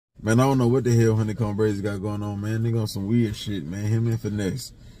Man, I don't know what the hell Honeycomb Brazy got going on, man. Nigga on some weird shit, man. Him and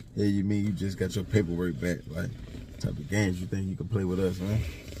Finesse. Hey, you mean you just got your paperwork back? Like, type of games you think you can play with us, man?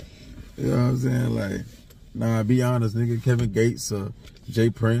 You know what I'm saying? Like, nah, be honest, nigga. Kevin Gates or Jay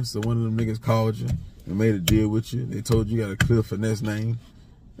Prince or one of them niggas called you and made a deal with you. They told you got a clear Finesse name.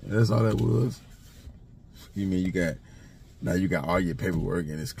 And that's all that was. You mean you got, now you got all your paperwork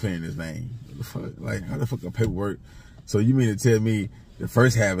and it's clearing his name. What the fuck? Like, how the fuck a paperwork? So you mean to tell me the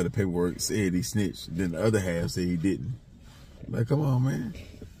first half of the paperwork said he snitched, then the other half said he didn't? Like, come on, man.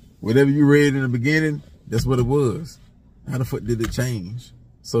 Whatever you read in the beginning, that's what it was. How the fuck did it change?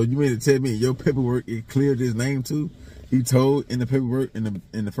 So you mean to tell me your paperwork, it cleared his name too? He told in the paperwork in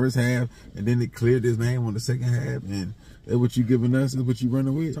the first half, and then it cleared his name on the second half, and that's what you giving us, is what you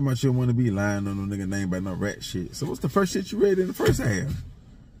running with? Talking about you don't want to be lying on no nigga name by no rat shit. So what's the first shit you read in the first half?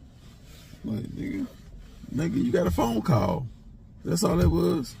 Like, nigga, you got a phone call. That's all that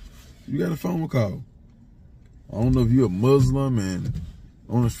was. You got a phone call. I don't know if you're a Muslim and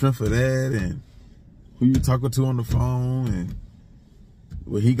on the strength of that, and who you talking to on the phone, and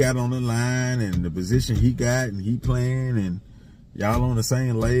what he got on the line, and the position he got, and he playing, and y'all on the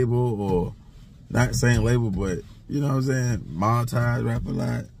same label, or not same label, but you know what I'm saying, Maltese rap a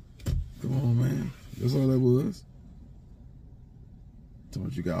lot. Come on, man. That's all that was. Tell me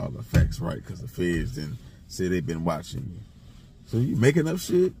you got all the facts right, because the feds didn't say they been watching you. So you making up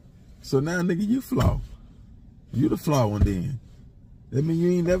shit? So now, nigga, you flaw. You the flaw one then. That mean you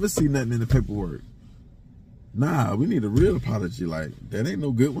ain't never see nothing in the paperwork. Nah, we need a real apology. Like, that ain't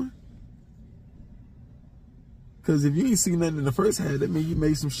no good one. Because if you ain't see nothing in the first half, that mean you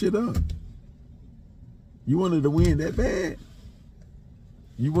made some shit up. You wanted to win that bad?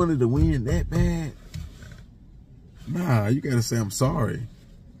 You wanted to win that bad? Nah, you gotta say I'm sorry.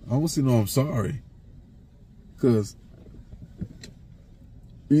 I want to know I'm sorry. Because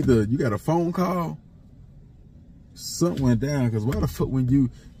either you got a phone call, something went down, because why the fuck when you,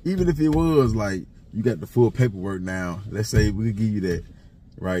 even if it was like, you got the full paperwork now, let's say we could give you that,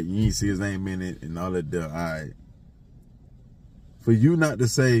 right? You ain't see his name in it and all that, all right. For you not to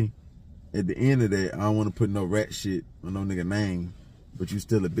say, at the end of that, I don't want to put no rat shit on no nigga name, but you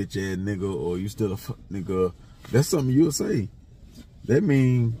still a bitch ass nigga, or you still a fuck nigga, that's something you'll say. That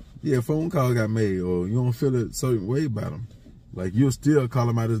mean, yeah, a phone call got made, or you don't feel a certain way about him. Like, you'll still call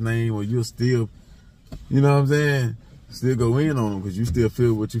him out his name, or you'll still, you know what I'm saying, still go in on him because you still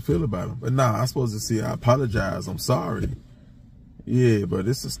feel what you feel about him. But nah, I'm supposed to see, I apologize, I'm sorry. Yeah, but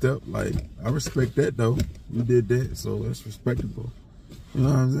it's a step, like, I respect that though. You did that, so that's respectable. You know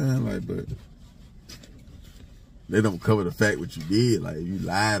what I'm saying? Like, but they don't cover the fact what you did. Like, you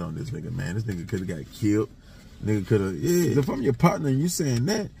lied on this nigga, man. This nigga could have got killed. Nigga could have, yeah. If I'm your partner and you saying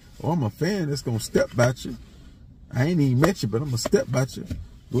that, or I'm a fan that's gonna step by you, I ain't even met you, but I'm gonna step by you,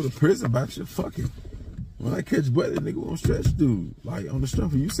 go to prison by you, fuck it. When I catch butt, that nigga won't stretch dude. Like, on the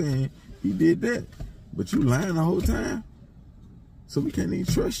strength of you saying he did that, but you lying the whole time, so we can't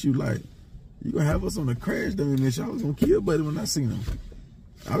even trust you. Like, you gonna have us on a crash dummy mission. I was gonna kill Buddy when I seen him.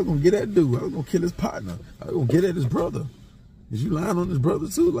 I was gonna get that dude. I was gonna kill his partner. I was gonna get at his brother. Is you lying on his brother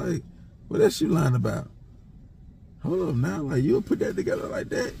too? Like, what else you lying about? Hold up now, like, you'll put that together like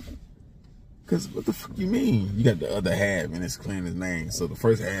that? Cause what the fuck you mean? You got the other half and it's clearing his name, so the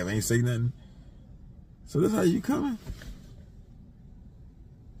first half ain't say nothing? So that's how you coming?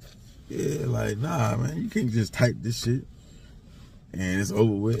 Yeah, like, nah, man, you can't just type this shit and it's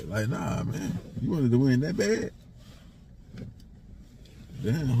over with. Like, nah, man, you wanted to win that bad?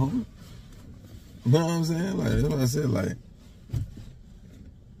 Damn, homie. You know what I'm saying? Like, that's what I said, like,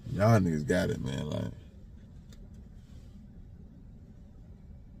 y'all niggas got it, man, like,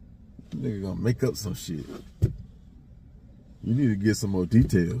 nigga gonna make up some shit. You need to get some more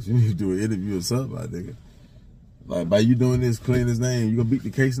details. You need to do an interview or something, I think. Like, by you doing this, clearing his name, you gonna beat the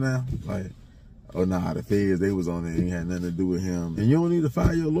case now? Like, oh nah, the feds, they was on it, it ain't had nothing to do with him. And you don't need to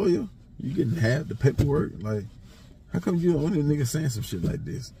fire your lawyer? You getting half the paperwork? Like, how come you the only nigga saying some shit like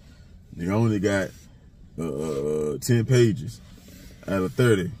this? Nigga only got 10 pages out of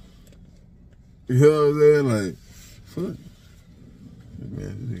 30. You know what I'm saying? Like, fuck.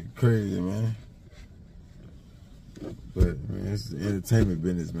 Man, this nigga crazy, man. But, man, it's the entertainment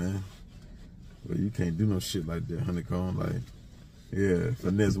business, man. But you can't do no shit like that, Honeycomb. Like, yeah,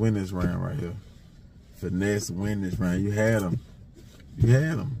 Finesse win this round right here. Finesse win this round. You had him. You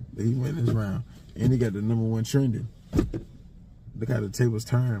had him. He win this round. And he got the #1 trending. Look how the tables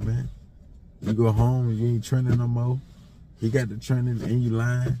turn, man. You go home, you ain't trending no more. He got the trending and you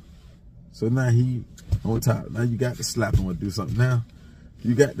lying. So now he on top. Now you got to slap him or do something now.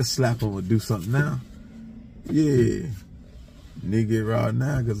 You got to slap him or do something now. Yeah. Nigga get raw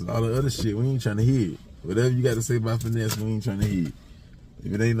now because all the other shit, we ain't trying to hear it. Whatever you got to say about Finesse, we ain't trying to hear it.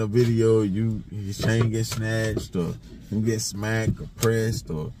 If it ain't no video, his chain get snatched or him get smacked or pressed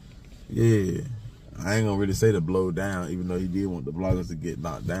or, yeah. I ain't gonna really say to blow down, even though he did want the bloggers to get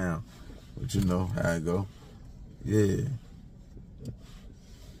knocked down. But you know how it go. Yeah.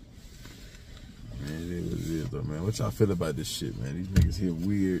 Man, it is what it is though, man. What y'all feel about this shit, man? These niggas here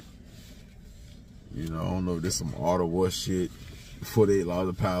weird. You know, I don't know if there's some auto war shit. 48 laws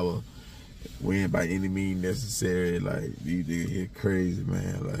of power. Win by any means necessary. Like, these niggas here crazy,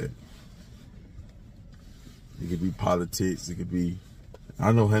 man. Like, it could be politics. It could be...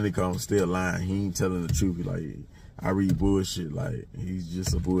 I know Honeycomb's still lying. He ain't telling the truth. Like, I read bullshit. Like, he's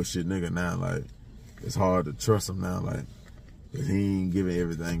just a bullshit nigga now. Like, it's hard to trust him now. Like, cause he ain't giving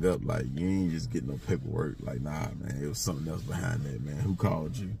everything up. Like, you ain't just getting no paperwork. Like, nah, man. It was something else behind that, man. Who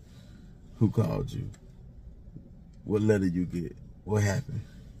called you? Who called you? What letter you get? What happened?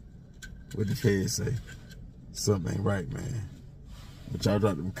 What the feds say? Something ain't right, man. But y'all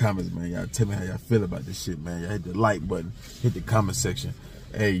drop them comments, man. Y'all tell me how y'all feel about this shit, man. Y'all hit the like button. Hit the comment section.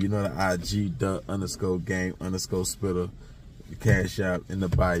 Hey, you know the IG _game_spitter. The cash out in the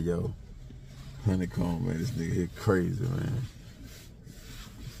bio. Honeycomb, man. This nigga here crazy, man.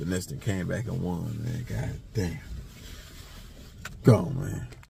 Finesse came back and won, man. God damn. Go on, man.